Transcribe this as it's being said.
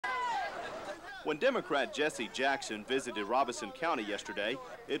When Democrat Jesse Jackson visited Robeson County yesterday,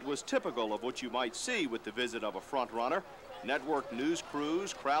 it was typical of what you might see with the visit of a frontrunner. Network news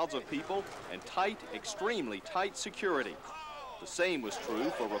crews, crowds of people, and tight, extremely tight security. The same was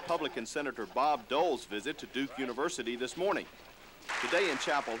true for Republican Senator Bob Dole's visit to Duke University this morning. Today in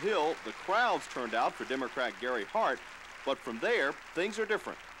Chapel Hill, the crowds turned out for Democrat Gary Hart, but from there, things are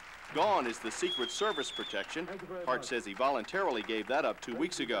different. Gone is the Secret Service protection. Hart says he voluntarily gave that up 2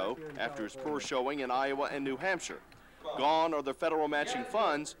 weeks ago after his poor showing in Iowa and New Hampshire. Gone are the federal matching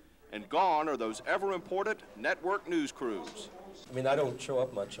funds, and gone are those ever-important network news crews. I mean, I don't show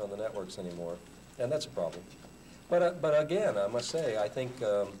up much on the networks anymore, and that's a problem. But again, I must say, I think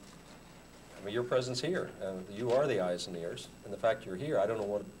I mean, your presence here, you are the eyes and ears, and the fact you're here, I don't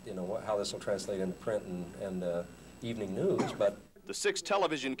know how this will translate into print and evening news, but the 6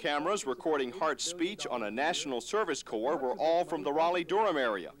 television cameras recording Hart's speech on a National Service Corps were all from the Raleigh-Durham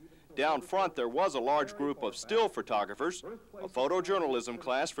area. Down front, there was a large group of still photographers, a photojournalism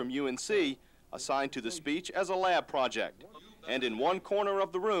class from UNC, assigned to the speech as a lab project. And in one corner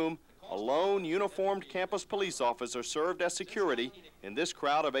of the room, a lone uniformed campus police officer served as security in this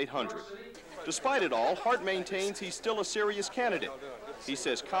crowd of 800. Despite it all, Hart maintains he's still a serious candidate. He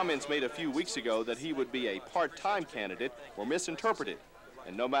says comments made a few weeks ago that he would be a part-time candidate were misinterpreted.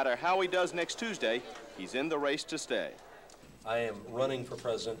 And no matter how he does next Tuesday, he's in the race to stay. I am running for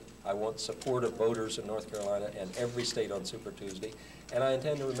president. I want support of voters in North Carolina and every state on Super Tuesday. And I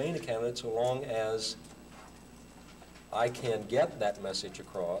intend to remain a candidate so long as I can get that message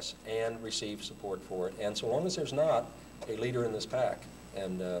across and receive support for it. And so long as there's not a leader in this pack,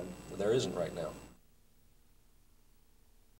 and there isn't right now.